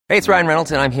Hey, it's Ryan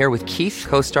Reynolds, and I'm here with Keith,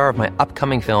 co-star of my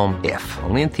upcoming film, If,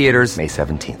 only in theaters May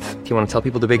 17th. Do you want to tell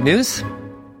people the big news?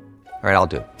 All right, I'll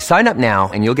do it. Sign up now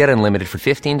and you'll get unlimited for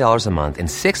 $15 a month and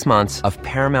 6 months of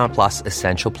Paramount Plus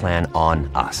Essential Plan on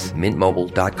us.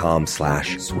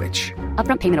 MintMobile.com/switch.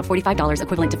 Upfront payment of $45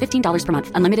 equivalent to $15 per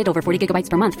month. Unlimited over 40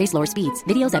 gigabytes per month. Face lower speeds.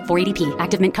 Videos at 480p.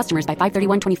 Active Mint customers by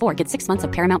 531.24 get 6 months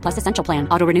of Paramount Plus Essential Plan.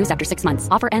 Auto renews after 6 months.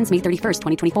 Offer ends May 31st,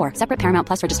 2024. Separate Paramount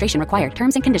Plus registration required.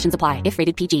 Terms and conditions apply if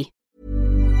rated PG.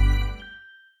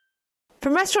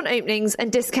 From restaurant openings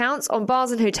and discounts on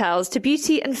bars and hotels to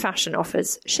beauty and fashion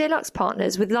offers, SheerLuxe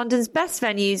partners with London's best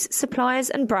venues,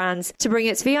 suppliers and brands to bring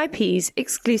its VIPs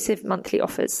exclusive monthly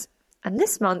offers. And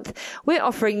this month, we're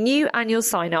offering new annual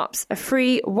sign-ups, a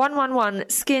free 111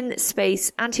 Skin Space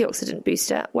Antioxidant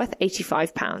Booster worth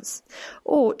 £85.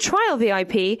 Or trial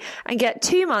VIP and get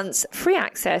 2 months free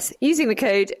access using the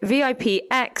code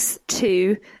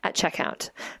VIPX2 at checkout.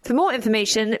 For more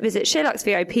information, visit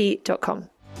SheerLuxeVIP.com.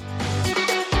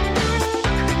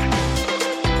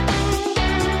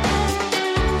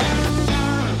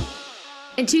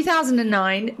 In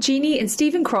 2009, Jeannie and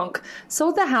Stephen Cronk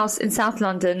sold their house in South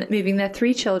London, moving their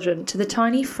 3 children to the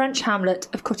tiny French hamlet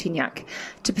of Cotignac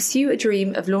to pursue a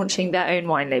dream of launching their own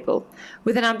wine label.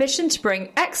 With an ambition to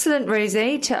bring excellent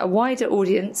rosé to a wider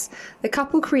audience, the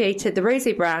couple created the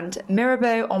rosé brand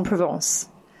Mirabeau en Provence.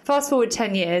 Fast forward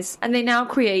 10 years, and they now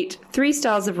create 3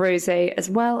 styles of rosé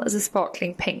as well as a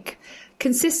sparkling pink.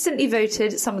 Consistently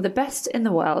voted some of the best in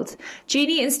the world,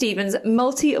 Jeannie and Stephen's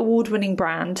multi-award-winning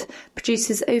brand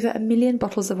produces over 1 million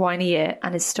bottles of wine a year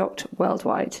and is stocked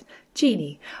worldwide.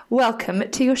 Jeannie, welcome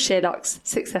to your SheerLuxe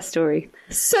success story.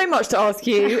 So much to ask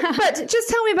you, but just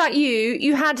tell me about you.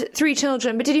 You had 3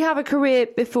 children, but did you have a career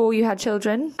before you had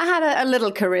children? I had a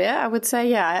little career, I would say,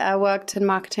 yeah. I worked in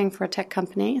marketing for a tech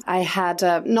company. I had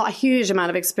not a huge amount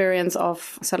of experience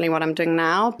of certainly what I'm doing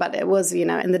now, but it was,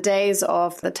 in the days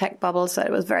of the tech bubble, so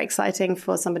it was very exciting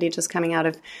for somebody just coming out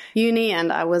of uni,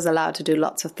 and I was allowed to do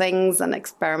lots of things and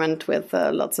experiment with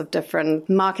lots of different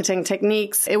marketing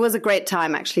techniques. It was a great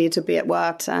time, actually, to be at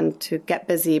work and to get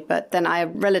busy, but then I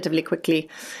relatively quickly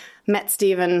met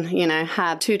Stephen,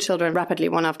 had 2 children rapidly,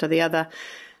 one after the other.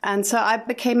 And so I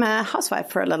became a housewife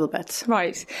for a little bit.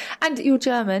 Right. And you're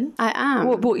German. I am.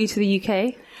 What brought you to the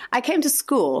UK? I came to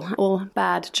school. All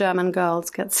bad German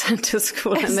girls get sent to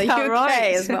school in the UK,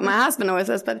 right? Is what my husband always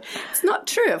says. But it's not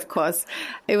true, of course.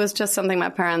 It was just something my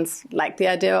parents liked the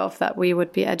idea of, that we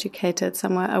would be educated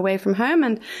somewhere away from home.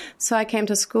 And so I came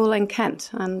to school in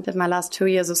Kent and did my last 2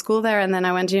 years of school there. And then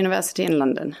I went to university in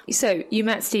London. So you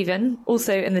met Stephen,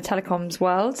 also in the telecoms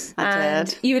world. I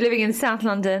did. You were living in South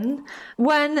London.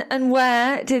 When and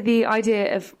where did the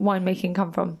idea of winemaking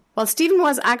come from? Well, Stephen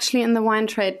was actually in the wine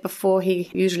trade before he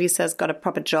usually says got a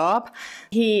proper job.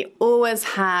 He always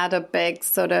had a big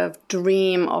sort of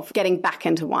dream of getting back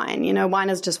into wine. Wine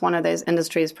is just one of those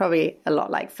industries, probably a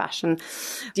lot like fashion.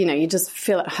 You just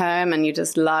feel at home and you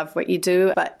just love what you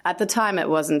do. But at the time, it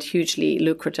wasn't hugely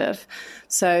lucrative.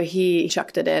 So he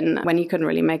chucked it in when he couldn't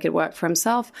really make it work for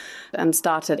himself and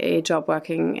started a job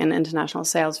working in international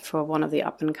sales for one of the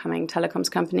up-and-coming telecoms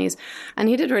companies. And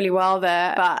he did really well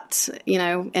there. But,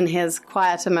 in his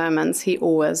quieter moments, he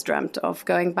always dreamt of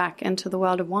going back into the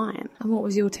world of wine. And what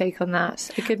was your take on that?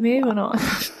 A good move or not?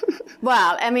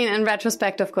 Well, in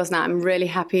retrospect, of course, now I'm really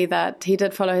happy that he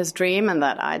did follow his dream and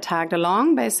that I tagged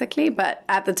along, basically. But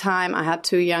at the time, I had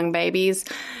 2 young babies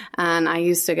and I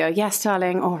used to go, yes,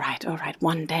 darling, all right,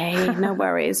 one day, no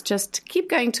worries. Just keep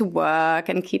going to work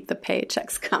and keep the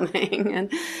paychecks coming.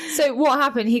 And so what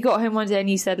happened? He got home one day and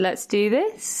you said, let's do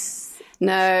this?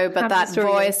 No, but that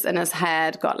voice in his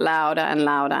head got louder and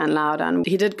louder and louder. And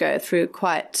he did go through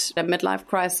quite a midlife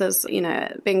crisis,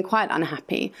 being quite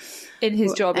unhappy. In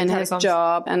his job. And,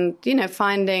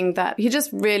 finding that he just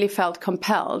really felt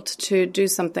compelled to do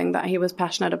something that he was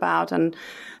passionate about and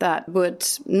that would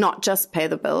not just pay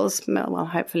the bills, well,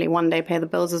 hopefully one day pay the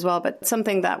bills as well, but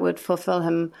something that would fulfill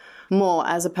him more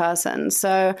as a person.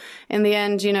 So in the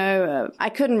end, I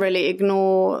couldn't really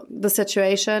ignore the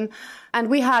situation. And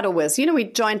we had always, we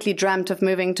jointly dreamt of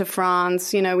moving to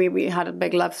France. We had a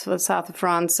big love for the south of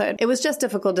France. So it was just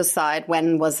difficult to decide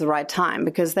when was the right time,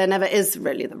 because there never is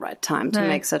really the right time to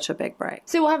make such a big break.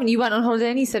 So what happened? You went on holiday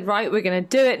and you said, right, we're going to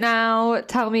do it now.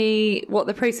 Tell me what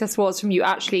the process was from you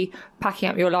actually packing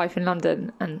up your life in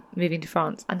London and moving to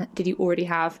France. And did you already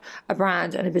have a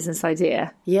brand and a business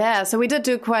idea? Yeah, so we did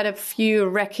do quite a few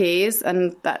recce's,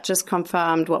 and that just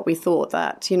confirmed what we thought,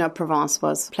 that, Provence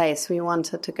was a place we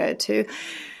wanted to go to.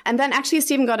 And then actually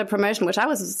Stephen got a promotion, which I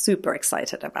was super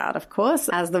excited about, of course,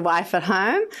 as the wife at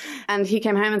home. And he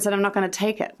came home and said, I'm not going to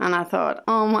take it. And I thought,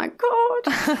 oh my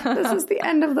God, this is the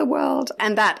end of the world.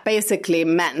 And that basically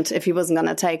meant if he wasn't going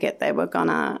to take it, they were going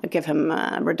to give him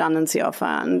a redundancy offer.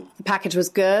 And the package was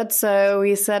good. So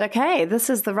we said, okay, this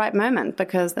is the right moment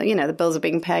because, the bills are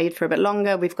being paid for a bit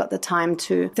longer. We've got the time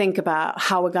to think about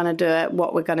how we're going to do it,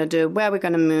 what we're going to do, where we're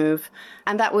going to move.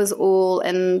 And that was all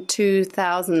in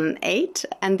 2008.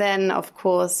 And then, of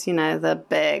course, the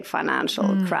big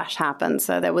financial crash happened.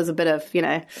 So there was a bit of,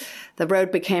 the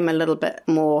road became a little bit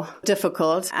more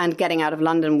difficult. And getting out of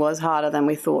London was harder than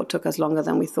we thought, took us longer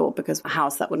than we thought, because a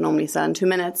house that would normally sell in 2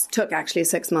 minutes took actually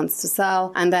 6 months to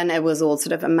sell. And then it was all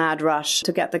sort of a mad rush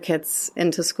to get the kids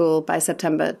into school by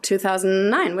September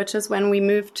 2009, which is when we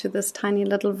moved to this tiny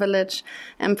little village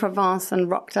in Provence and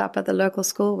rocked up at the local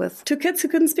school with 2 kids who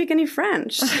couldn't speak any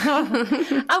French.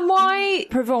 And why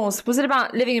Provence? Was it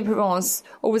about living in Provence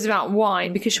or was it about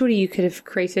wine? Because surely you could have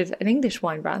created an English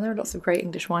wine brand. There are lots of great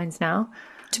English wines now.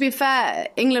 To be fair,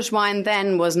 English wine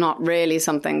then was not really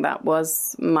something that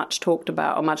was much talked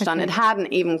about or much done. It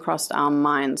hadn't even crossed our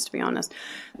minds, to be honest.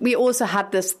 We also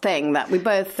had this thing that we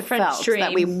both felt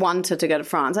that we wanted to go to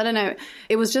France. I don't know.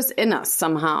 It was just in us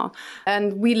somehow.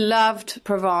 And we loved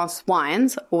Provence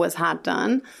wines, always had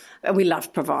done. We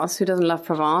loved Provence. Who doesn't love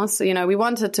Provence? We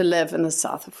wanted to live in the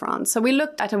south of France. So we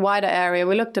looked at a wider area.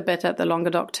 We looked a bit at the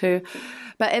Languedoc too.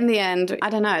 But in the end, I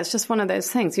don't know, it's just one of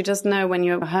those things. You just know when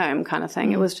you're home kind of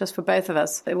thing. It was just for both of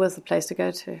us. It was the place to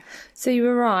go to. So you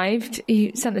arrived,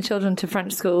 you sent the children to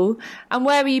French school. And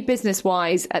where were you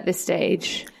business-wise at this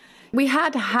stage? We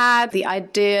had the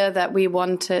idea that we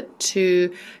wanted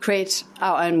to create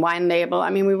our own wine label.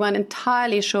 I mean, we weren't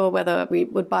entirely sure whether we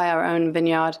would buy our own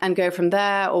vineyard and go from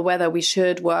there or whether we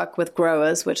should work with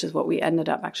growers, which is what we ended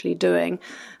up actually doing.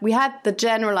 We had the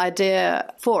general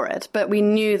idea for it, but we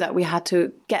knew that we had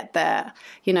to get there,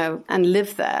 and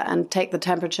live there and take the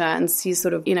temperature and see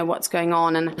sort of, what's going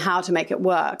on and how to make it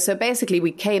work. So basically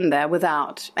we came there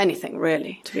without anything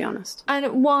really, to be honest.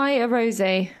 And why a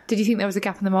rosé? Did you think there was a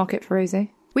gap in the market for rosé?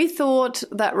 We thought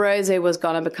that rosé was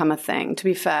going to become a thing, to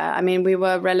be fair. I mean, we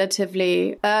were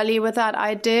relatively early with that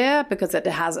idea because it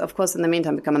has, of course, in the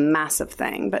meantime become a massive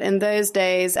thing. But in those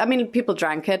days, I mean, people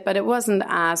drank it, but it wasn't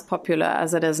as popular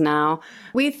as it is now.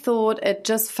 We thought it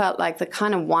just felt like the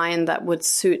kind of wine that would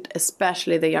suit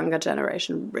especially the younger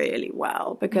generation really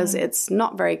well because it's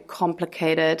not very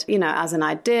complicated. As an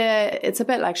idea, it's a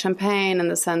bit like champagne in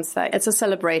the sense that it's a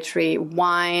celebratory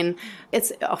wine.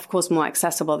 It's, of course, more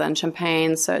accessible than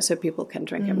champagne. So people can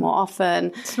drink it more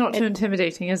often. It's not too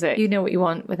intimidating, is it? You know what you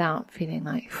want without feeling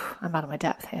like, I'm out of my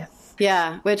depth here.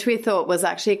 Yeah, which we thought was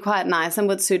actually quite nice and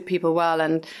would suit people well.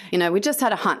 And, we just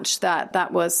had a hunch that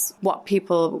that was what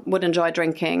people would enjoy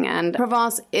drinking. And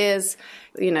Provence is,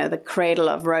 the cradle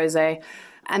of rosé.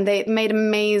 And they made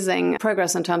amazing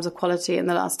progress in terms of quality in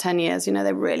the last 10 years.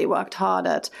 They really worked hard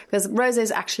at, because rosé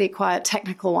is actually quite a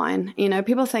technical wine.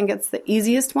 People think it's the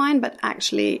easiest wine, but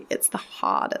actually it's the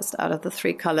hardest out of the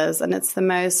 3 colors. And it's the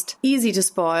most easy to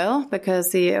spoil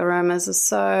because the aromas are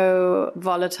so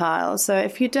volatile. So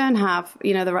if you don't have,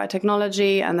 the right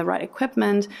technology and the right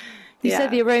equipment. You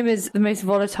said the aroma is the most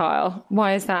volatile.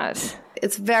 Why is that?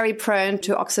 It's very prone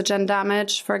to oxygen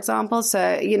damage, for example.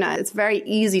 So, it's very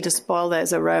easy to spoil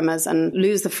those aromas and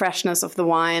lose the freshness of the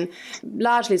wine.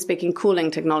 Largely speaking,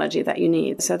 cooling technology that you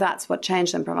need. So that's what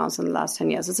changed in Provence in the last 10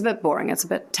 years. It's a bit boring. It's a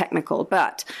bit technical,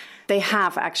 but they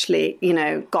have actually,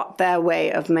 got their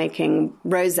way of making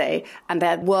rosé, and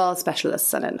they're world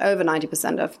specialists in it. Over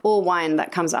 90% of all wine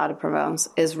that comes out of Provence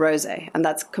is rosé, and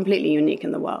that's completely unique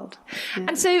in the world. Yeah.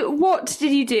 And so what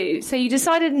did you do? So you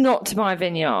decided not to buy a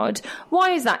vineyard.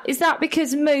 Why is that? Is that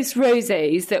because most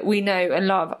rosés that we know and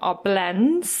love are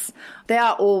blends? They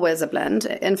are always a blend.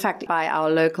 In fact, by our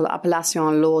local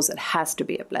appellation laws, it has to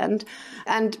be a blend.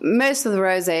 And most of the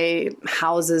rosé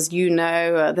houses,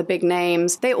 the big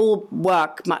names, they all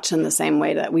work much in the same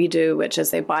way that we do, which is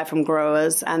they buy from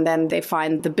growers and then they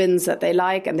find the bins that they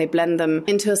like and they blend them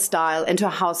into a style, into a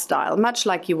house style, much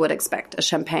like you would expect a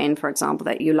champagne, for example,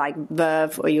 that you like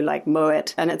Veuve or you like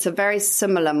Moet. And it's a very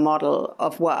similar model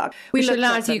of work. Which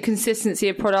allows you consistency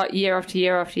of product year after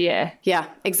year after year. Yeah,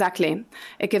 exactly.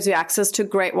 It gives you access to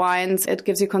great wines. It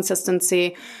gives you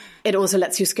consistency. It also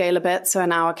lets you scale a bit. So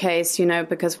in our case,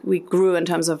 because we grew in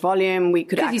terms of volume, we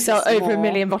could access you sell over more. 1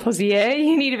 million bottles a year,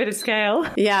 you need a bit of scale.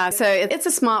 Yeah, so it's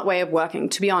a smart way of working,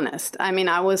 to be honest. I mean,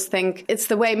 I always think it's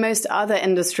the way most other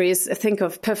industries think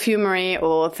of perfumery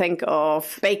or think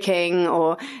of baking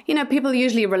or, people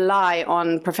usually rely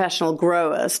on professional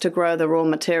growers to grow the raw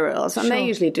materials. And they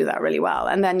usually do that really well.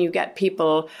 And then you get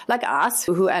people like us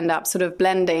who end up sort of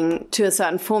blending to a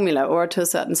certain formula or to a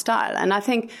certain style. And I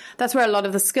think that's where a lot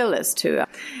of the skill is too.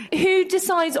 Who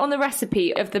decides on the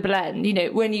recipe of the blend?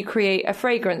 When you create a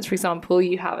fragrance, for example,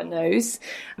 you have a nose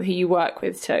who you work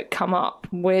with to come up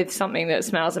with something that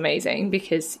smells amazing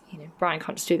because, Brian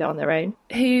can't just do that on their own.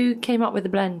 Who came up with the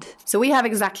blend? So we have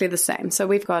exactly the same. So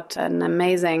we've got an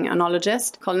amazing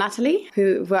enologist called Natalie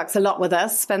who works a lot with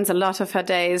us, spends a lot of her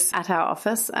days at our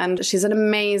office, and she's an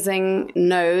amazing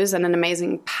nose and an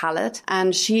amazing palate.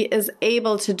 And she is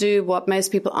able to do what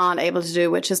most people aren't able to do,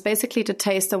 which is basically to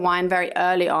taste the wine very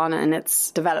early on in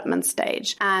its development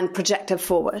stage and project it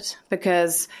forward.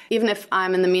 Because even if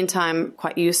I'm in the meantime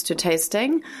quite used to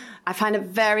tasting, I find it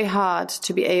very hard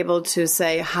to be able to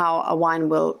say how a wine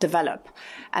will develop.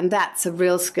 And that's a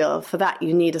real skill. For that,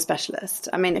 you need a specialist.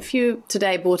 I mean, if you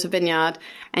today bought a vineyard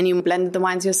and you blended the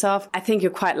wines yourself, I think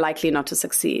you're quite likely not to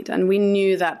succeed. And we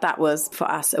knew that that was, for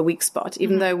us, a weak spot.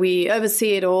 Even though we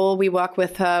oversee it all, we work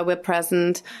with her, we're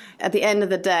present. At the end of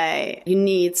the day, you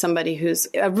need somebody who's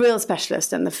a real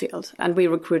specialist in the field. And we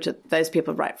recruited those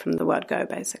people right from the word go,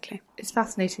 basically. It's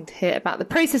fascinating to hear about the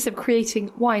process of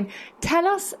creating wine. Tell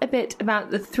us a bit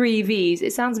about the 3 Vs.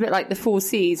 It sounds a bit like the 4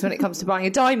 Cs when it comes to buying a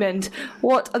diamond.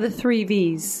 What are the 3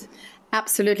 Vs?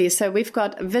 Absolutely. So we've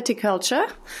got viticulture,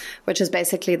 which is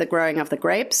basically the growing of the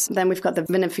grapes. Then we've got the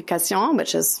vinification,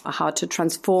 which is how to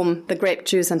transform the grape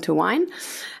juice into wine.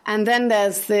 And then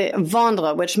there's the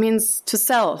vendre, which means to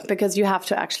sell, because you have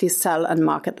to actually sell and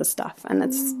market the stuff. And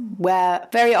it's where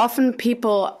very often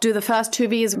people do the first 2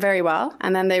 Vs very well,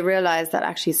 and then they realize that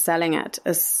actually selling it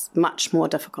is much more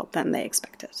difficult than they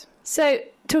expected. So,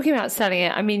 talking about selling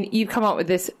it, I mean, you've come up with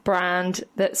this brand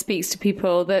that speaks to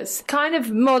people that's kind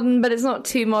of modern, but it's not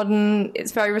too modern.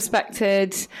 It's very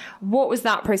respected. What was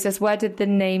that process? Where did the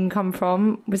name come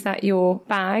from? Was that your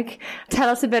bag? Tell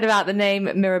us a bit about the name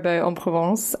Mirabeau en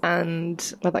Provence and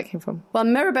where that came from. Well,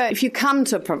 Mirabeau, if you come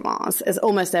to Provence, is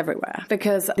almost everywhere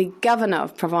because the governor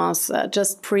of Provence,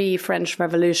 just pre-French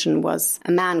Revolution, was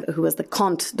a man who was the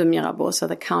Comte de Mirabeau, so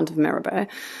the Count of Mirabeau.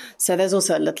 So there's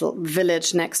also a little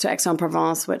village next to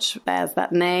Aix-en-Provence which bears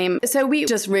that name. So we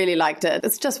just really liked it.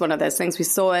 It's just one of those things. We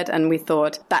saw it and we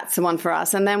thought, that's the one for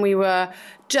us. And then we were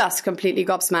just completely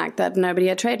gobsmacked that nobody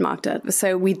had trademarked it.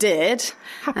 So we did.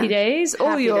 Happy days,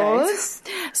 all yours.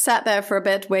 Sat there for a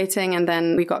bit waiting, and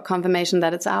then we got confirmation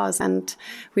that it's ours. And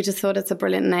we just thought it's a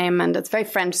brilliant name, and it's very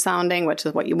French sounding, which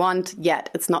is what you want, yet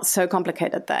it's not so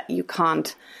complicated that you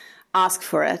can't ask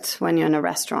for it when you're in a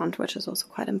restaurant, which is also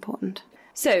quite important.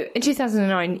 So, in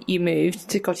 2009, you moved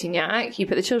to Cotignac, you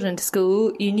put the children to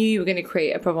school, you knew you were going to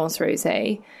create a Provence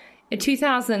Rosé. In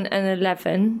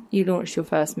 2011, you launched your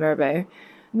first Mirabeau.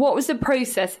 What was the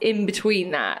process in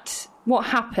between that? What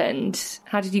happened?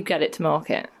 How did you get it to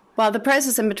market? Well, the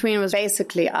process in between was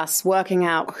basically us working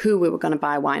out who we were going to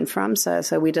buy wine from. So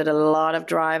we did a lot of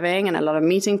driving and a lot of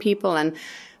meeting people and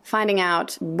finding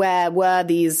out where were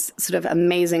these sort of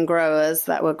amazing growers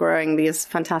that were growing these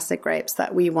fantastic grapes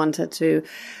that we wanted to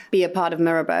be a part of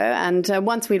Mirabeau. And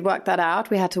once we'd worked that out,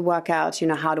 we had to work out,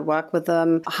 how to work with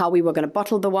them, how we were going to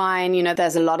bottle the wine.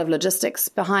 There's a lot of logistics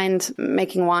behind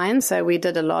making wine. So we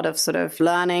did a lot of sort of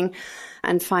learning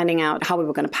and finding out how we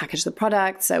were going to package the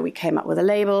product. So we came up with a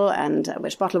label and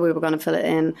which bottle we were going to fill it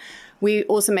in. We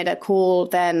also made a call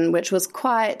then, which was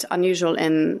quite unusual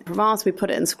in Provence. We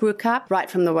put it in screw cap right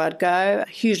from the word go,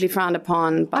 hugely frowned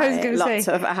upon by lots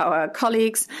of our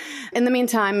colleagues. In the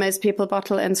meantime, most people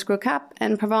bottle in screw cap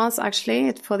in Provence,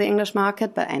 actually, for the English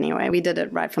market. But anyway, we did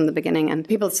it right from the beginning and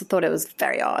people thought it was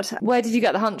very odd. Where did you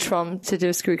get the hunch from to do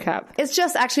a screw cap? It's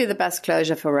just actually the best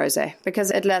closure for rosé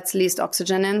because it lets least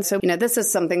oxygen in. So, this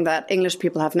is something that English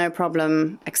people have no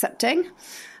problem accepting.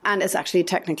 And it's actually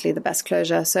technically the best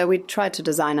closure. So we tried to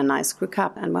design a nice screw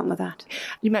cap and went with that.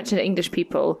 You mentioned English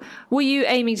people. Were you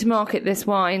aiming to market this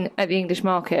wine at the English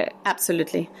market?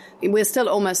 Absolutely. We're still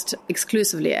almost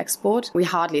exclusively export. We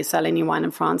hardly sell any wine in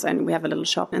France, and we have a little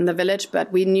shop in the village.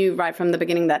 But we knew right from the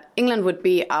beginning that England would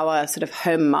be our sort of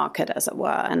home market, as it were.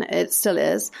 And it still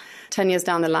is. 10 years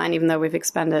down the line, even though we've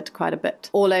expanded quite a bit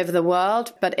all over the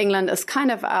world. But England is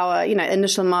kind of our,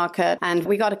 initial market. And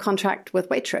we got a contract with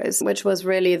Waitrose, which was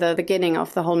really really the beginning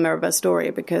of the whole Mirabeau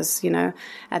story because,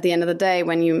 at the end of the day,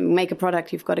 when you make a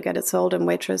product, you've got to get it sold. And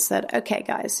Waitrose said, okay,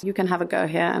 guys, you can have a go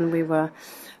here. And we were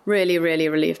really, really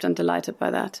relieved and delighted by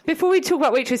that. Before we talk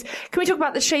about Waitrose, can we talk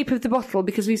about the shape of the bottle?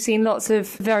 Because we've seen lots of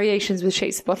variations with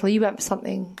shapes of bottle. You went for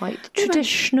something like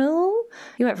traditional.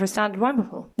 You went for a standard wine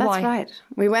bottle. That's Why? right.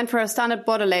 We went for a standard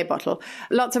Beaudelet bottle.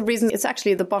 Lots of reasons. It's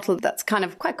actually the bottle that's kind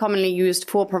of quite commonly used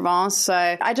for Provence. So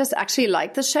I just actually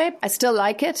like the shape. I still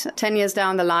like it. 10 years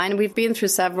down the line, we've been through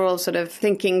several sort of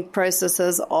thinking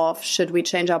processes of should we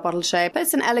change our bottle shape. But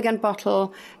it's an elegant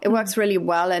bottle. It works really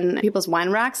well in people's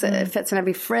wine racks. It fits in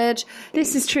every fridge.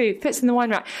 This is true. It fits in the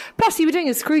wine rack. Plus, you were doing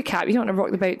a screw cap. You don't want to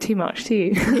rock the boat too much, do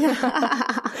you?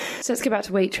 So let's go back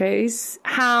to Waitrose.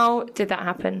 How did that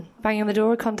happen? Banging on the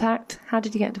door, a contact? How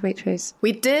did you get into Waitrose?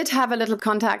 We did have a little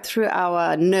contact through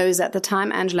our nose at the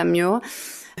time, Angela Muir,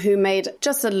 who made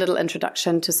just a little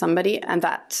introduction to somebody, and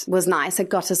that was nice. It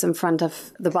got us in front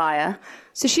of the buyer.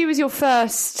 So she was your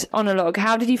first onologue.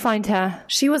 How did you find her?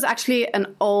 She was actually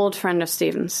an old friend of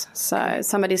Stephen's, so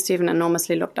somebody Stephen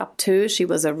enormously looked up to. She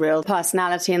was a real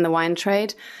personality in the wine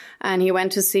trade. And he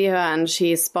went to see her and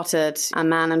she spotted a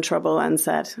man in trouble and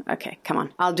said, okay, come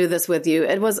on, I'll do this with you.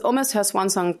 It was almost her swan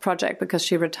song project because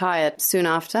she retired soon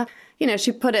after.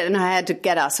 She put it in her head to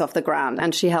get us off the ground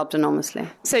and she helped enormously.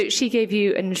 So she gave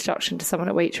you an introduction to someone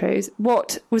at Waitrose.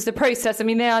 What was the process? I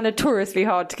mean, they are notoriously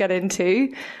hard to get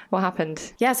into. What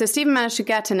happened? Yeah, so Stephen managed to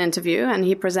get an interview and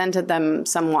he presented them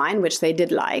some wine, which they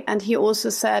did like. And he also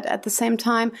said at the same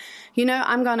time,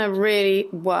 I'm going to really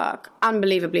work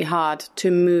unbelievably hard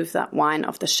to move that wine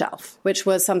off the shelf, which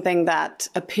was something that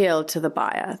appealed to the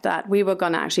buyer, that we were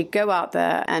going to actually go out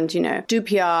there and, do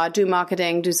PR, do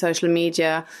marketing, do social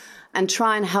media, and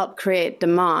try and help create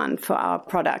demand for our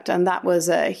product. And that was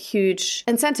a huge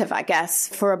incentive, I guess,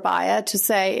 for a buyer to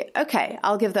say, okay,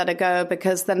 I'll give that a go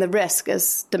because then the risk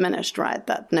is diminished, right?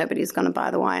 That nobody's going to buy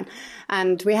the wine.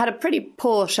 And we had a pretty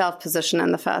poor shelf position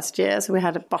in the first year. So we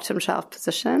had a bottom shelf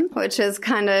position, which is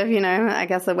kind of, I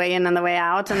guess the way in and the way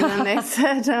out. And then they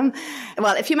said,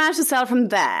 well, if you manage to sell from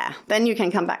there, then you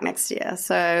can come back next year.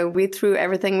 So we threw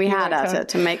everything we had at it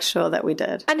to make sure that we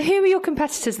did. And who were your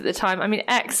competitors at the time? I mean,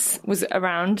 X was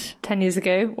around 10 years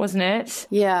ago, wasn't it?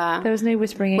 Yeah. There was no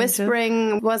Whispering Angel.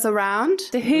 Whispering was around.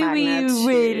 So who were you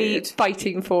really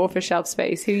fighting for shelf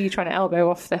space? Who are you trying to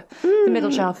elbow off the middle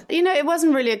shelf? It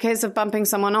wasn't really a case of bumping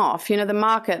someone off. The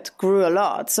market grew a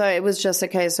lot. So it was just a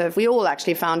case of we all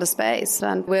actually found a space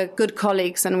and we're good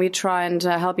colleagues and we try and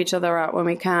help each other out when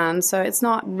we can. So it's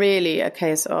not really a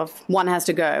case of one has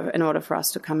to go in order for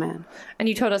us to come in. And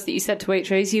you told us that you said to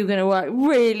Waitrose you were going to work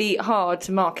really hard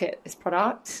to market this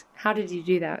product. How did you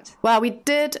do that? Well, we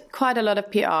did quite a lot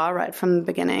of PR right from the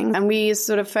beginning. And we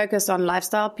sort of focused on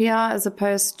lifestyle PR as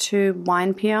opposed to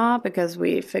wine PR because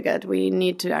we figured we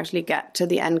need to actually get to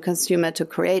the end consumer to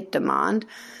create demand.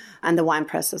 And the wine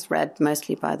press is read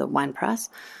mostly by the wine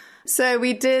press. So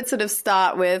we did sort of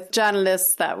start with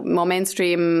journalists that more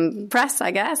mainstream press, I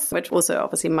guess, which also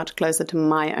obviously much closer to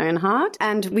my own heart.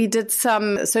 And we did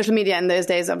some social media in those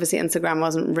days. Obviously, Instagram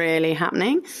wasn't really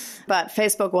happening, but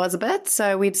Facebook was a bit.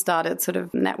 So we'd started sort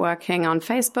of networking on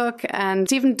Facebook and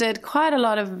Stephen did quite a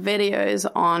lot of videos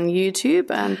on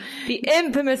YouTube. And the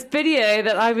infamous video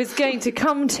that I was going to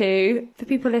come to, for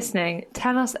people listening,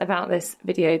 tell us about this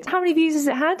video. How many views has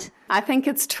it had? I think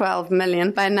it's 12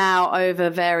 million by now over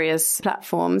various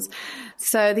platforms.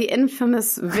 So the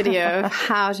infamous video of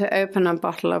how to open a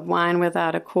bottle of wine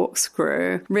without a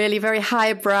corkscrew, really very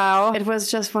highbrow. It was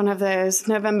just one of those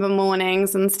November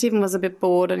mornings and Stephen was a bit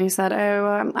bored and he said,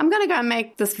 I'm going to go and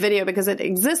make this video because it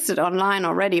existed online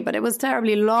already, but it was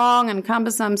terribly long and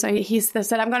cumbersome. So he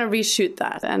said, I'm going to reshoot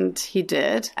that. And he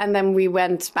did. And then we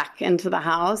went back into the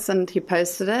house and he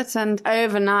posted it. And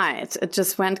overnight, it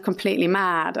just went completely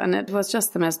mad. And it was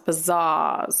just the most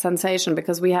bizarre sensation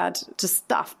because we had just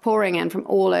stuff pouring in from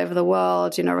all over the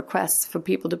world, requests for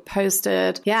people to post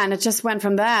it. Yeah, and it just went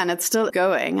from there and it's still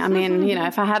going. I mean,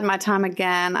 if I had my time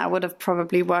again, I would have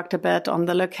probably worked a bit on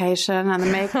the location and the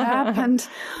makeup and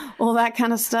all that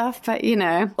kind of stuff. But,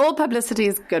 all publicity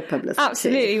is good publicity.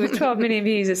 Absolutely. With 12 million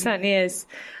views, it certainly is.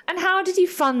 And how did you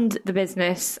fund the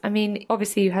business? I mean,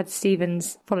 obviously you had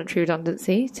Stephen's voluntary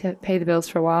redundancy to pay the bills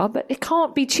for a while, but it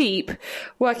can't be cheap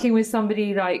working with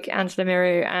somebody like Angela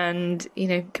Muir and,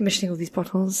 commissioning all these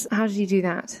bottles. How did you do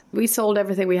that? We sold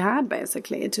everything we had,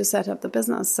 basically, to set up the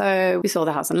business. So we sold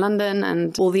the house in London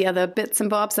and all the other bits and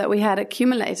bobs that we had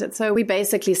accumulated. So we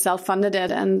basically self-funded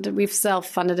it and we've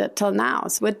self-funded it till now.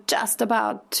 So we're just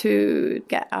about to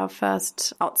get our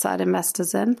first outside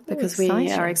investors in because we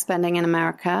are expanding in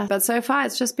America. together. But so far,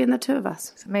 it's just been the two of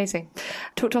us. It's amazing.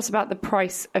 Talk to us about the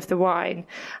price of the wine.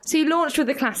 So you launched with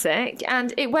the Classic,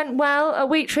 and it went well at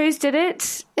Waitrose, did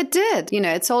it? It did.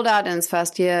 It sold out in its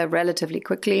first year relatively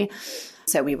quickly.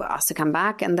 So we were asked to come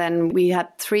back, and then we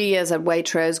had 3 years at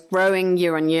Waitrose, growing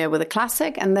year on year with a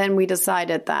Classic. And then we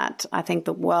decided that I think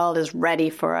the world is ready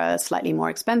for a slightly more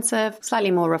expensive,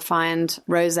 slightly more refined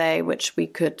rosé, which we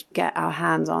could get our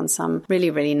hands on some really,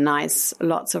 really nice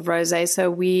lots of rosé.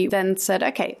 So we then said,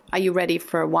 okay, are you ready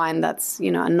for a wine that's,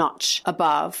 a notch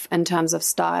above in terms of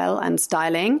style and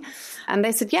styling? And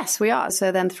they said, yes, we are.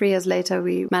 So then 3 years later,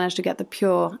 we managed to get the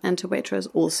Pure into Waitrose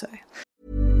also.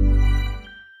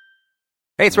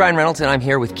 Hey, it's Ryan Reynolds, and I'm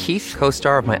here with Keith,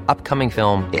 co-star of my upcoming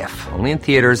film, If, only in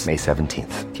theaters May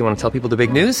 17th. Do you want to tell people the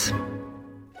big news?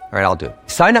 All right, I'll do it.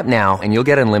 Sign up now and you'll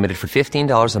get unlimited for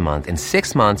 $15 a month and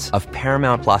 6 months of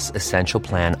Paramount Plus Essential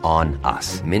Plan on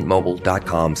us.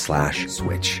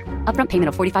 MintMobile.com/switch. Upfront payment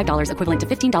of $45 equivalent to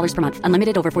 $15 per month.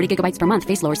 Unlimited over 40 gigabytes per month.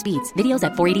 Face lower speeds. Videos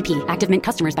at 480p. Active Mint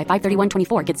customers by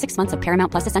 531.24 get 6 months of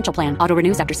Paramount Plus Essential Plan. Auto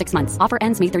renews after 6 months. Offer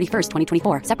ends May 31st,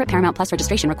 2024. Separate Paramount Plus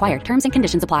registration required. Terms and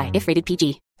conditions apply if rated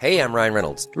PG. Hey, I'm Ryan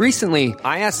Reynolds. Recently,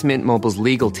 I asked Mint Mobile's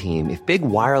legal team if big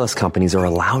wireless companies are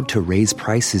allowed to raise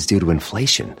prices due to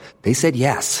inflation. They said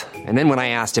yes. And then when I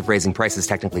asked if raising prices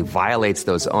technically violates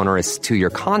those onerous 2-year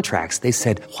contracts, they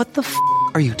said, what the f***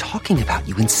 are you talking about,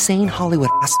 you insane Hollywood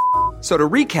ass f- So to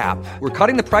recap, we're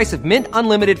cutting the price of Mint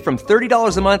Unlimited from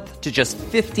 $30 a month to just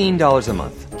 $15 a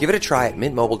month. Give it a try at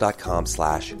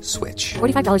mintmobile.com/switch.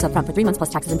 $45 upfront for 3 months plus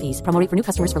taxes and fees. Promo rate for new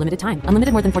customers for limited time.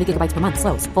 Unlimited more than 40 gigabytes per month.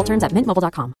 Slows full terms at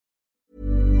mintmobile.com.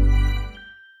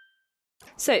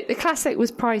 So the Classic was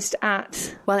priced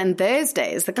at... Well, in those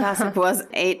days, the Classic was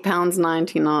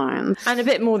 £8.99. And a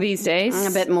bit more these days.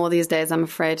 A bit more these days, I'm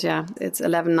afraid, yeah. It's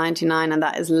 $11.99, and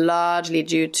that is largely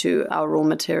due to our raw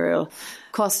material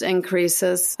cost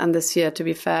increases. And this year, to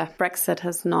be fair, Brexit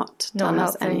has not done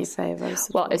us any favours.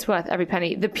 Well, it's worth every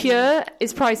penny. The Pure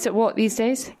is priced at what these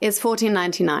days? It's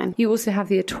 $14.99. You also have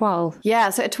the Étoile.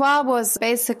 Yeah, so Étoile was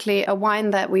basically a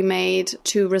wine that we made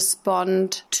to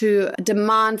respond to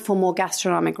demand for more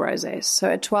gastronomic rosés. So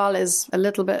Étoile is a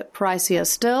little bit pricier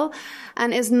still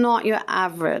and is not your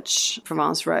average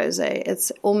Provence rosé.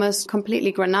 It's almost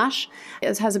completely Grenache.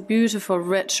 It has a beautiful,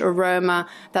 rich aroma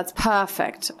that's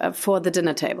perfect for the dinner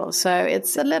table. So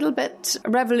it's a little bit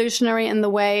revolutionary in the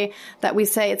way that we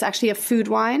say it's actually a food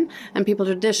wine, and people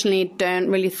traditionally don't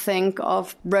really think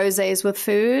of rosés with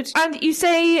food. And you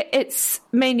say it's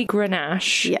mainly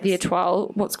Grenache, yes. The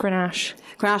Étoile. What's Grenache?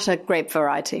 Grenache, a grape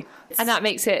variety. And that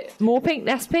makes it more pink,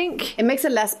 less pink? It makes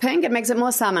it less pink. It makes it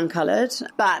more salmon-coloured,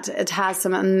 but it has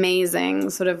some amazing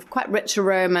sort of quite rich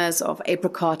aromas of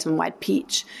apricot and white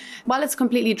peach. While it's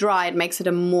completely dry, it makes it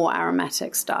a more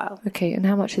aromatic style. Okay, and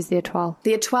how much is the Étoile?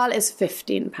 The Étoile is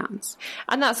 £15.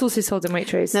 And that's also sold in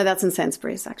Waitrose? No, that's in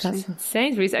Sainsbury's, actually. That's in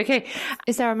Sainsbury's. Okay.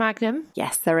 Is there a Magnum?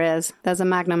 Yes, there is. There's a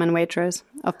Magnum in Waitrose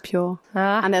of Pure.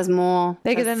 And there's more.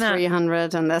 Bigger than that?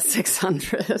 300 and there's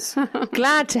 600.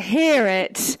 Glad to hear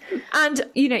it. And,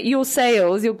 your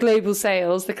sales, your global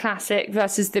sales, the Classic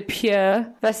versus the Pure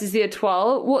versus the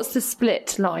Étoile, what's the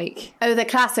split like? Oh, the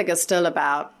Classic is still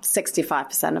about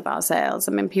 65% of our sales.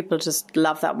 I mean, people just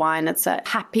love that wine. It's a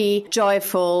happy,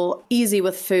 joyful, easy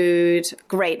with food,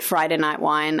 great Friday night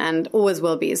wine, and always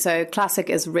will be. So Classic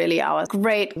is really our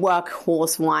great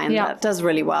workhorse wine that does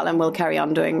really well and will carry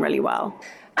on doing really well.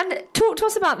 And talk to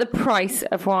us about the price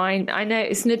of wine. I know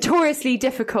it's notoriously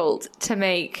difficult to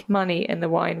make money in the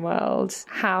wine world.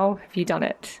 How have you done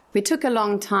it? We took a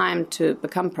long time to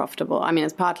become profitable. I mean,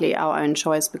 it's partly our own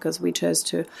choice because we chose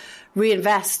to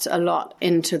reinvest a lot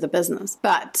into the business.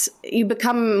 But you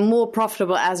become more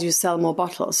profitable as you sell more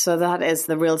bottles. So that is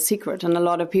the real secret. And a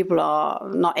lot of people are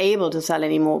not able to sell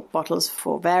any more bottles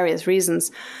for various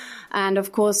reasons. And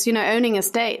of course, owning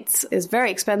estates is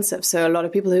very expensive. So a lot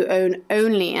of people who own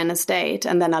only an estate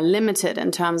and then are limited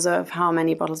in terms of how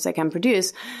many bottles they can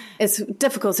produce, it's a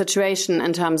difficult situation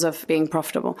in terms of being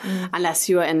profitable. Unless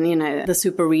you are in, the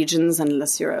super regions,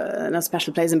 unless you're in a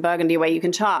special place in Burgundy where you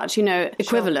can charge,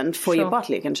 equivalent for your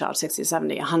bottle. You can charge 60,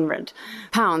 70, 100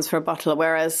 pounds for a bottle.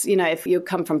 Whereas, if you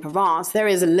come from Provence, there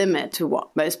is a limit to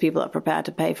what most people are prepared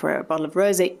to pay for a bottle of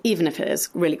rosé, even if it is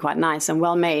really quite nice and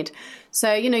well made.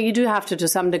 So, you do have to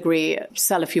some degree,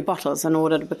 sell a few bottles in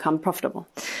order to become profitable.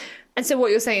 And so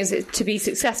what you're saying is that to be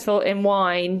successful in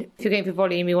wine, if you're going for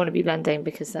volume, you want to be blending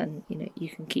because then, you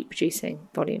can keep producing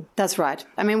volume. That's right.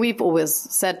 I mean, we've always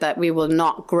said that we will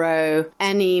not grow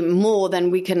any more than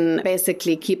we can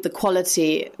basically keep the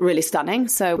quality really stunning.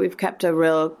 So we've kept a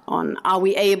real on, are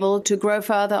we able to grow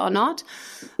further or not?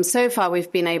 So far,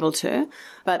 we've been able to.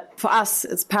 But for us,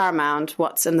 it's paramount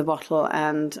what's in the bottle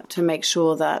and to make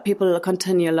sure that people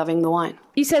continue loving the wine.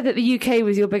 You said that the UK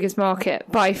was your biggest market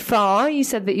by far. You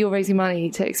said that you're raising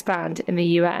money to expand in the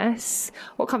US.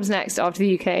 What comes next after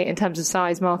the UK in terms of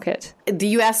size market? The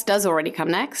US does already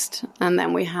come next. And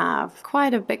then we have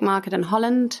quite a big market in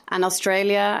Holland and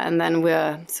Australia. And then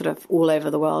we're sort of all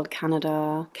over the world,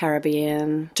 Canada,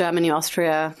 Caribbean, Germany,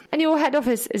 Austria. And your head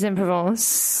office is in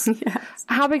Provence. Yes.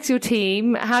 How big's your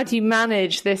team? How do you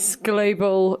manage this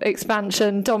global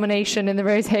expansion, domination in the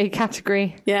rosé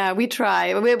category? Yeah, we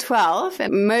try. We're 12,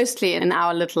 mostly in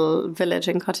our little village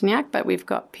in Cotignac, but we've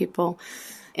got people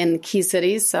in key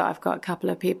cities. So I've got a couple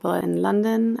of people in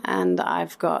London, and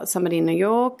I've got somebody in New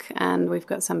York, and we've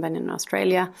got somebody in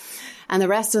Australia. And the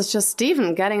rest is just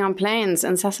Stephen getting on planes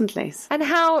incessantly. And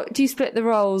how do you split the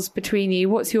roles between you?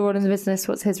 What's your role in the business?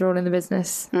 What's his role in the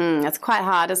business? It's quite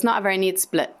hard. It's not a very neat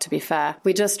split, to be fair.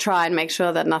 We just try and make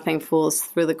sure that nothing falls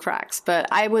through the cracks. But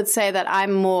I would say that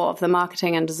I'm more of the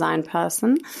marketing and design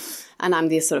person. And I'm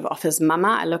the sort of office mama.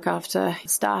 I look after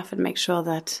staff and make sure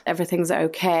that everything's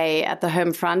okay at the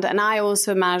home front. And I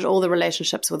also manage all the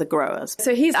relationships with the growers.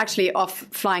 So he's actually off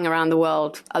flying around the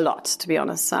world a lot, to be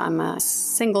honest. So I'm a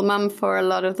single mum for a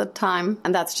lot of the time.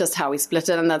 And that's just how we split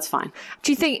it, and that's fine.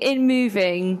 Do you think in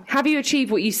moving, have you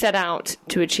achieved what you set out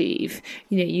to achieve?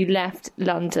 You know, you left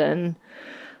London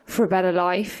for a better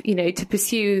life, you know, to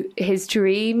pursue his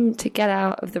dream, to get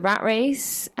out of the rat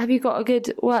race. Have you got a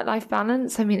good work-life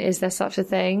balance? I mean, is there such a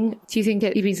thing? Do you think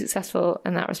you've been successful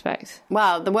in that respect?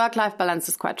 Well, the work-life balance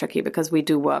is quite tricky because we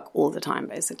do work all the time,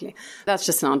 basically. That's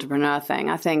just an entrepreneur thing.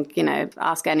 I think, you know,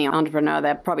 ask any entrepreneur,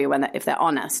 they're probably, if they're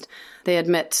honest, they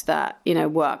admit that, you know,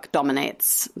 work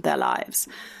dominates their lives.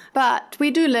 But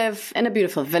we do live in a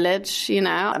beautiful village, you know.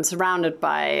 I'm surrounded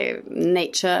by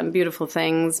nature and beautiful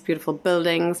things, beautiful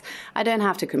buildings. I don't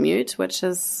have to commute, which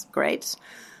is great.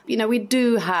 You know, we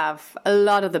do have a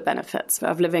lot of the benefits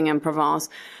of living in Provence,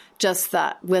 just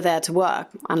that we're there to work,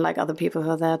 unlike other people who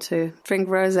are there to drink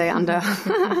rosé under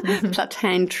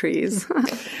platane trees.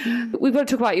 We've got to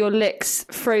talk about your Licks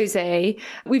Frosé.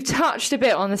 We've touched a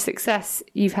bit on the success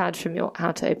you've had from your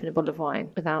How to Open a Bottle of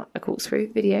Wine Without a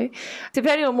Corkscrew video. So for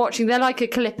anyone watching, they're like a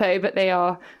Calippo, but they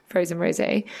are frozen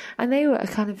rosé. And they were a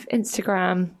kind of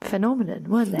Instagram phenomenon,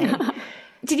 weren't they?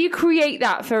 Did you create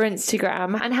that for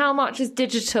Instagram? And how much has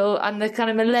digital and the kind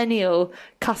of millennial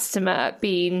customer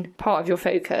been part of your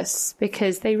focus?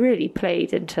 Because they really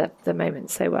played into the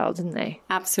moment so well, didn't they?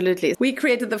 Absolutely. We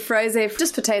created the Frosé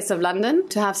just for Taste of London,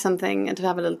 to have something and to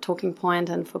have a little talking point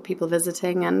and for people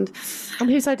visiting. And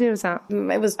whose idea was that?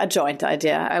 It was a joint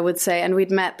idea, I would say. And we'd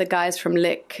met the guys from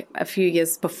Lick a few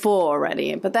years before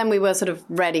already. But then we were sort of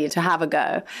ready to have a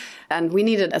go. And we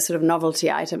needed a sort of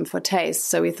novelty item for taste.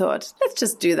 So we thought, let's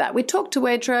just do that. We talked to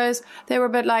Waitrose. They were a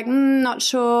bit like, not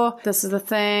sure. This is the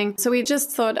thing. So we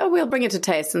just thought, we'll bring it to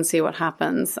taste and see what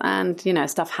happens. And, you know,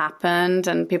 stuff happened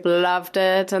and people loved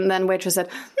it. And then Waitrose said,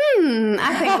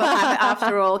 I think we'll have it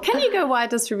after all. Can you go wide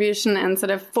distribution in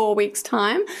sort of 4 weeks'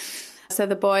 time? So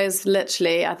the boys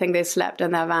literally, I think they slept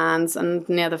in their vans and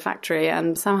near the factory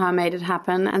and somehow made it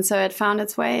happen. And so it found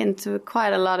its way into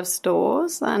quite a lot of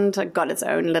stores and got its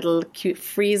own little cute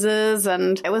freezers.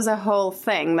 And it was a whole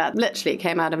thing that literally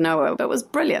came out of nowhere. But it was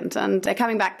brilliant. And they're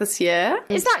coming back this year.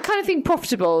 Is that kind of thing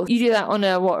profitable? You do that on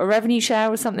a revenue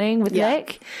share or something with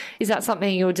Lick? Is that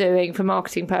something you're doing for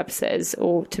marketing purposes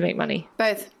or to make money?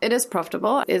 Both. It is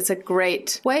profitable. It's a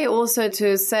great way also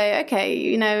to say, okay,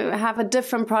 you know, have a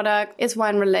different product. It's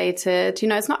wine related. You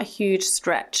know, it's not a huge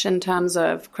stretch in terms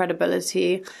of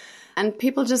credibility. And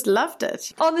people just loved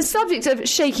it. On the subject of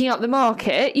shaking up the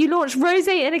market, you launched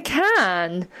Rosé in a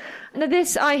Can. Now,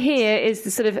 this, I hear, is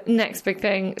the sort of next big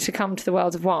thing to come to the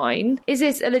world of wine. Is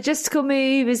this a logistical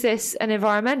move? Is this an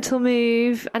environmental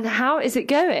move? And how is it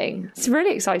going? It's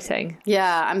really exciting.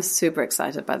 Yeah, I'm super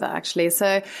excited by that, actually.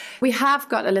 So we have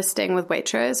got a listing with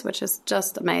Waitrose, which is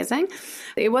just amazing.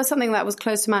 It was something that was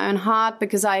close to my own heart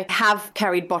because I have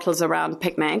carried bottles around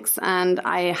picnics and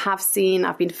I've been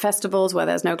to festivals where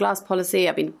there's no glass policy.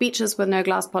 I've been to beaches with no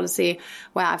glass policy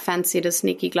where I fancied a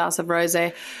sneaky glass of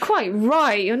rosé. Quite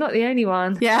right. You're not the only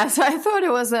one. Yeah, so I thought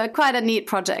it was quite a neat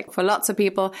project for lots of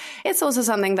people. It's also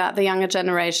something that the younger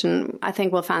generation, I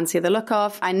think, will fancy the look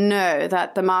of. I know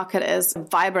that the market is a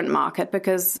vibrant market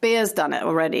because beer's done it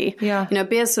already. Yeah. You know,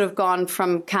 beer's sort of gone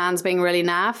from cans being really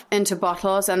naff into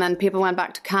bottles, and then people went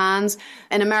back to cans.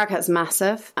 In America, it's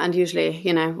massive, and usually,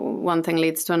 you know, one thing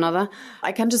leads to another.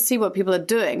 I can just see what people are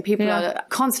doing. People are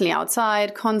constantly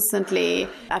outside, constantly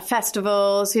at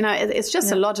festivals. You know, it's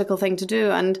just a logical thing to do,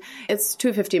 and it's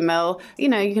 250 ml ml. You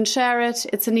know, you can share it.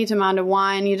 It's a neat amount of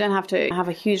wine. You don't have to have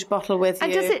a huge bottle with you.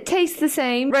 And does it taste the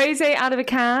same? Rosé out of a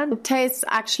can? It tastes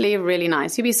actually really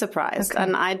nice. You'd be surprised. Okay.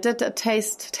 And I did a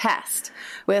taste test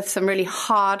with some really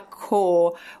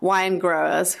hardcore wine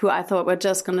growers who I thought were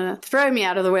just going to throw me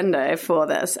out of the window for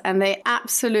this. And they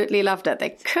absolutely loved it.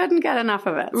 They couldn't get enough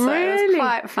of it. So It was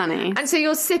quite funny. And so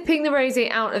you're sipping the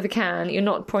rosé out of the can. You're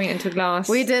not pouring it into a glass.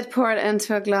 We did pour it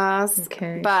into a glass.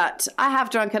 Okay. But I have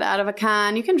drunk it out of a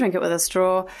can. You can drink it with a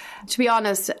straw. To be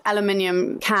honest,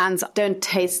 aluminium cans don't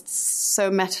taste so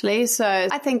metally. So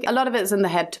I think a lot of it is in the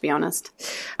head, to be honest.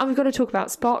 And we've got to talk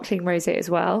about sparkling rosé as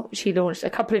well. She launched a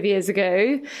couple of years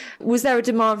ago. Was there a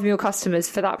demand from your customers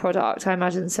for that product? I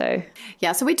imagine so.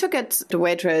 Yeah, so we took it to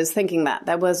Waitrose thinking that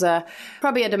there was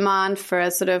probably a demand for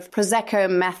a sort of Prosecco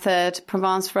method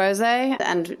Provence rosé.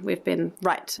 And we've been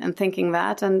right in thinking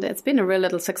that. And it's been a real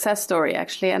little success story,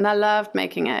 actually. And I loved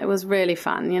making it. It was really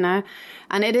fun, you know.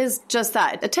 And it is just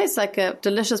that. It tastes like a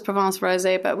delicious Provence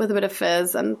rosé, but with a bit of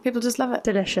fizz, and people just love it.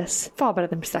 Delicious. Far better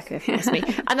than Prosecco, if you ask me.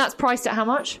 And that's priced at how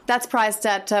much? That's priced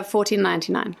at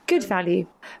 $14.99. Good value.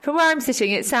 From where I'm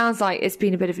sitting, it sounds like it's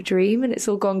been a bit of a dream and it's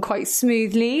all gone quite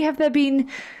smoothly. Have there been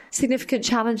significant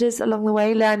challenges along the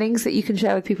way, learnings that you can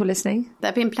share with people listening? There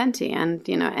have been plenty. And,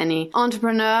 you know, any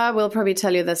entrepreneur will probably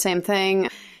tell you the same thing.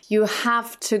 You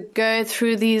have to go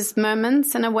through these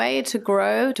moments in a way to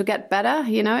grow, to get better.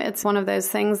 You know, it's one of those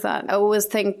things that I always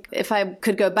think, if I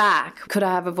could go back, could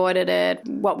I have avoided it?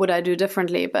 What would I do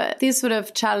differently? But these sort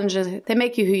of challenges, they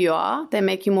make you who you are. They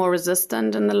make you more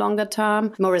resistant in the longer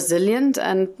term, more resilient,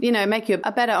 and, you know, make you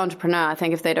a better entrepreneur, I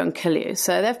think, if they don't kill you.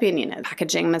 So there've been, you know,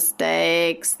 packaging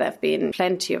mistakes. There've been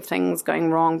plenty of things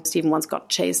going wrong. Stephen once got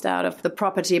chased out of the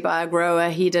property by a grower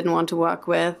he didn't want to work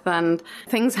with, and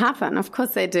things happen. Of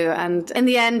course they do. And in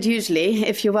the end, usually,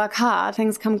 if you work hard,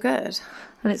 things come good.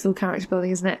 And it's all character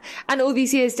building, isn't it? And all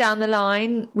these years down the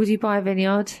line, would you buy a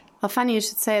vineyard? Well, funny you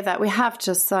should say that. We have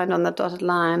just signed on the dotted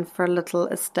line for a little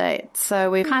estate. So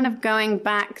we're kind of going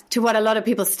back to what a lot of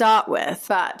people start with.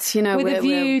 But, you know, with a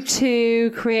view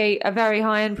to create a very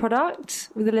high-end product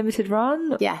with a limited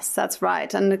run? Yes, that's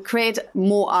right. And create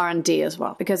more R&D as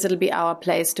well, because it'll be our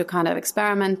place to kind of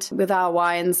experiment with our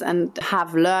wines and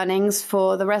have learnings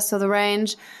for the rest of the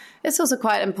range. It's also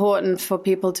quite important for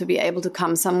people to be able to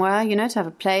come somewhere, you know, to have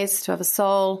a place, to have a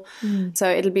soul. So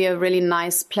it'll be a really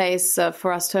nice place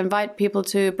for us to invite people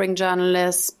to, bring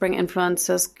journalists, bring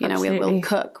influencers. You know, we'll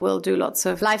cook, we'll do lots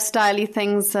of lifestyle-y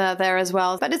things there as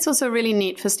well. But it's also really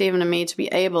neat for Stephen and me to be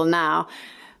able now,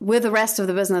 with the rest of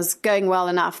the business going well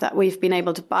enough, that we've been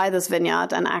able to buy this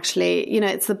vineyard, and actually, you know,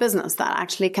 it's the business that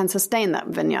actually can sustain that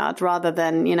vineyard rather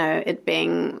than, you know, it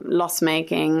being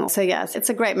loss-making. So yes,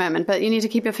 it's a great moment, but you need to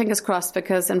keep your fingers crossed,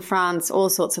 because in France, all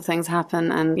sorts of things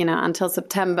happen. And, you know, until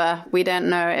September, we don't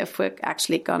know if we're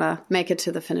actually gonna make it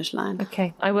to the finish line.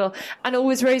 Okay, I will. And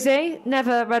always rosé,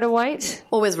 never red or white?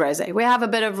 Always rosé. We have a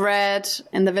bit of red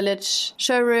in the village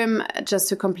showroom just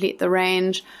to complete the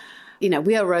range. You know,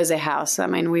 we are a rosé house. I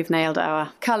mean, we've nailed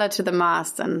our color to the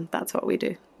mast, and that's what we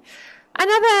do. And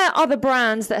are there other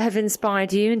brands that have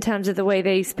inspired you in terms of the way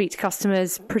they speak to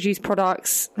customers, produce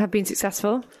products, have been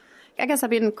successful? I guess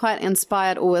I've been quite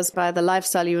inspired always by the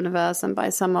lifestyle universe and by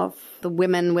some of the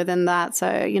women within that.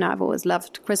 So, you know, I've always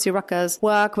loved Chrissy Rucker's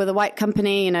work with the White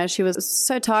Company. You know, she was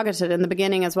so targeted in the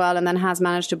beginning as well, and then has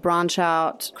managed to branch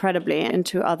out incredibly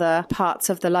into other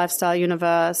parts of the lifestyle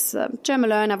universe. Jo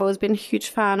Malone, I've always been a huge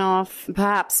fan of.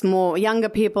 Perhaps more younger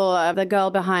people, the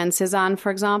girl behind Cézanne, for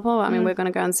example. I mean, we're going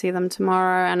to go and see them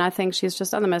tomorrow. And I think she's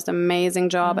just done the most amazing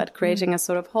job at creating a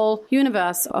sort of whole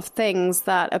universe of things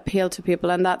that appeal to people.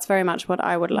 And that's very much what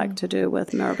I would like to do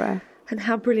with Mirabeau. And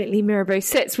how brilliantly Mirabeau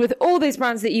sits with all those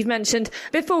brands that you've mentioned.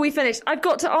 Before we finish, I've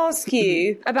got to ask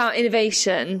you about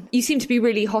innovation. You seem to be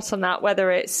really hot on that,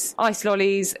 whether it's ice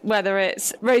lollies, whether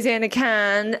it's rosé in a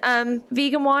can,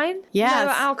 vegan wine, yes,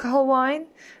 lower alcohol wine.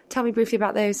 Tell me briefly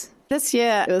about those. This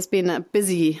year has been a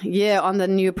busy year on the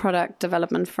new product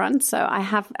development front. So I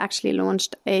have actually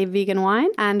launched a vegan wine,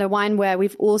 and a wine where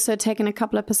we've also taken a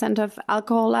couple of % of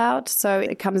alcohol out. So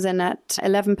it comes in at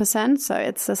 11%. So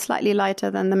it's slightly lighter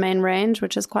than the main range,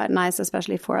 which is quite nice,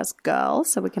 especially for us girls.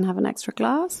 So we can have an extra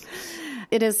glass.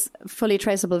 It is fully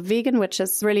traceable vegan, which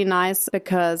is really nice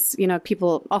because, you know,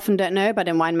 people often don't know, but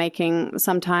in winemaking,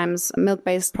 sometimes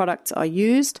milk-based products are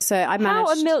used. So I managed... How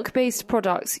are milk-based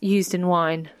products used in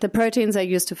wine? The proteins are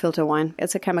used to filter wine.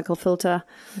 It's a chemical filter,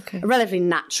 a relatively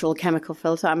natural chemical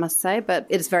filter, I must say, but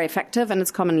it's very effective and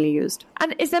it's commonly used.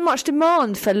 And is there much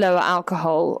demand for lower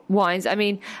alcohol wines? I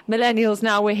mean, millennials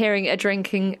now, we're hearing, are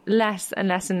drinking less and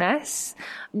less and less.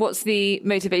 What's the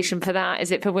motivation for that?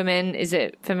 Is it for women? Is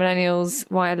it for millennials?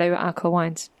 reasons why are lower alcohol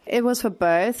wines? It was for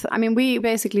both. I mean, we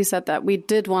basically said that we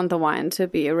did want the wine to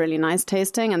be a really nice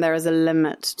tasting, and there is a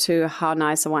limit to how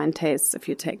nice a wine tastes if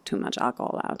you take too much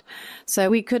alcohol out. So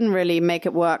we couldn't really make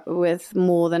it work with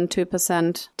more than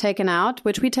 2% taken out,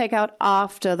 which we take out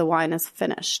after the wine is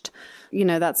finished. You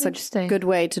know, that's a good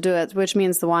way to do it, which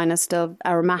means the wine is still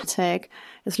aromatic,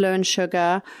 it's low in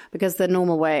sugar, because the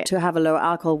normal way to have a low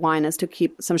alcohol wine is to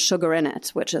keep some sugar in it,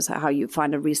 which is how you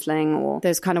find a Riesling, or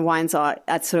those kind of wines are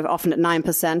at sort of often at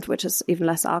 9%, which is even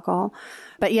less alcohol.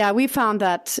 But yeah, we found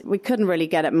that we couldn't really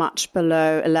get it much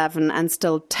below 11 and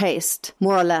still taste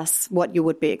more or less what you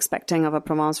would be expecting of a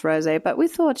Provence rosé. But we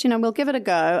thought, we'll give it a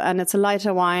go, and it's a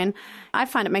lighter wine. I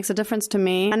find it makes a difference to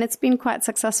me, and it's been quite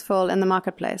successful in the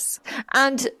marketplace.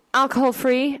 And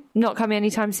alcohol-free, not coming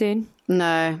anytime soon?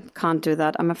 No, can't do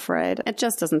that, I'm afraid. It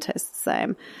just doesn't taste the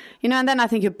same. And then I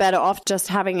think you're better off just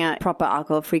having a proper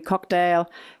alcohol-free cocktail.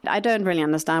 I don't really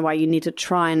understand why you need to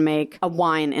try and make a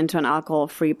wine into an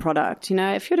alcohol-free product.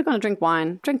 If you're going to drink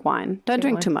wine, drink wine. Don't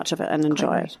drink too much of it and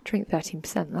enjoy it. Drink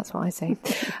 13%, that's what I say.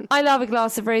 I love a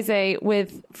glass of rosé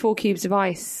with 4 cubes of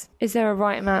ice. Is there a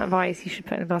right amount of ice you should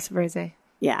put in a glass of rosé?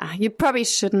 Yeah, you probably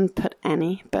shouldn't put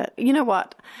any, but you know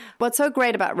what? What's so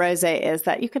great about rosé is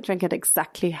that you can drink it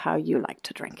exactly how you like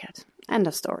to drink it. End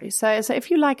of story. So if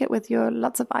you like it with your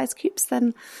lots of ice cubes,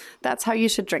 then that's how you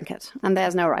should drink it. And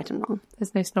there's no right and wrong.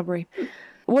 There's no snobbery.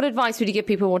 What advice would you give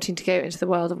people wanting to go into the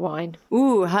world of wine?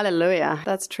 Ooh, hallelujah.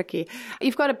 That's tricky.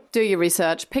 You've got to do your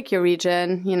research, pick your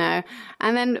region,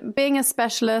 and then being a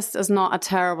specialist is not a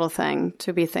terrible thing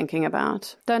to be thinking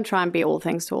about. Don't try and be all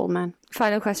things to all men.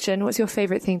 Final question. What's your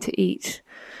favourite thing to eat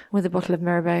with a bottle of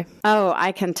Mirabeau? Oh,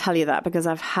 I can tell you that because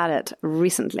I've had it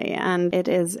recently, and it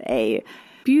is a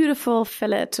beautiful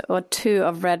fillet or 2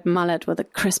 of red mullet with a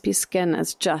crispy skin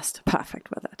is just perfect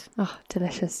with it. Oh,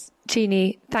 delicious.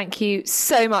 Jeannie, thank you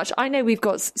so much. I know we've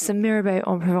got some Mirabeau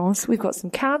en Provence, we've got some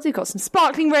Cans, we've got some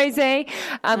sparkling rosé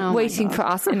waiting for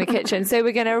us in the kitchen. So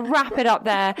we're going to wrap it up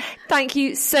there. Thank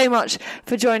you so much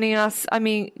for joining us. I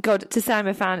mean, God, to say I'm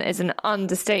a fan is an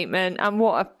understatement, and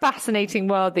what a fascinating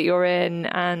world that you're in,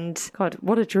 and God,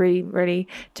 what a dream really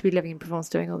to be living in Provence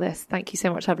doing all this. Thank you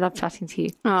so much. I've loved chatting to you.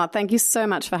 Oh, thank you so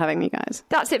much for having me, guys.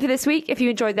 That's it for this week. If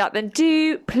you enjoyed that, then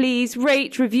do please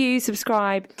rate, review,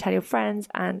 subscribe, tell your friends,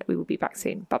 and we will be back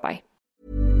soon. Bye-bye.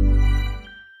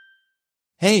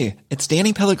 Hey, it's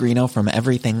Danny Pellegrino from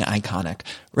Everything Iconic.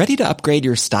 Ready to upgrade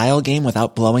your style game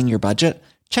without blowing your budget?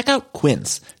 Check out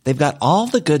Quince. They've got all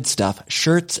the good stuff,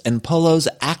 shirts and polos,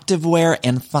 activewear,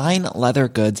 and fine leather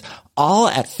goods, all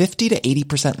at 50 to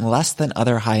 80% less than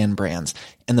other high-end brands.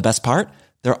 And the best part?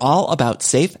 They're all about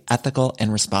safe, ethical,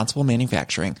 and responsible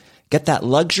manufacturing. Get that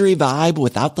luxury vibe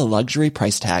without the luxury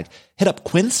price tag. Hit up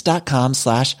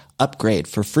quince.com/upgrade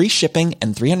for free shipping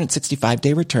and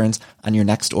 365-day returns on your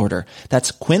next order.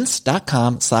 That's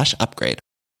quince.com/upgrade.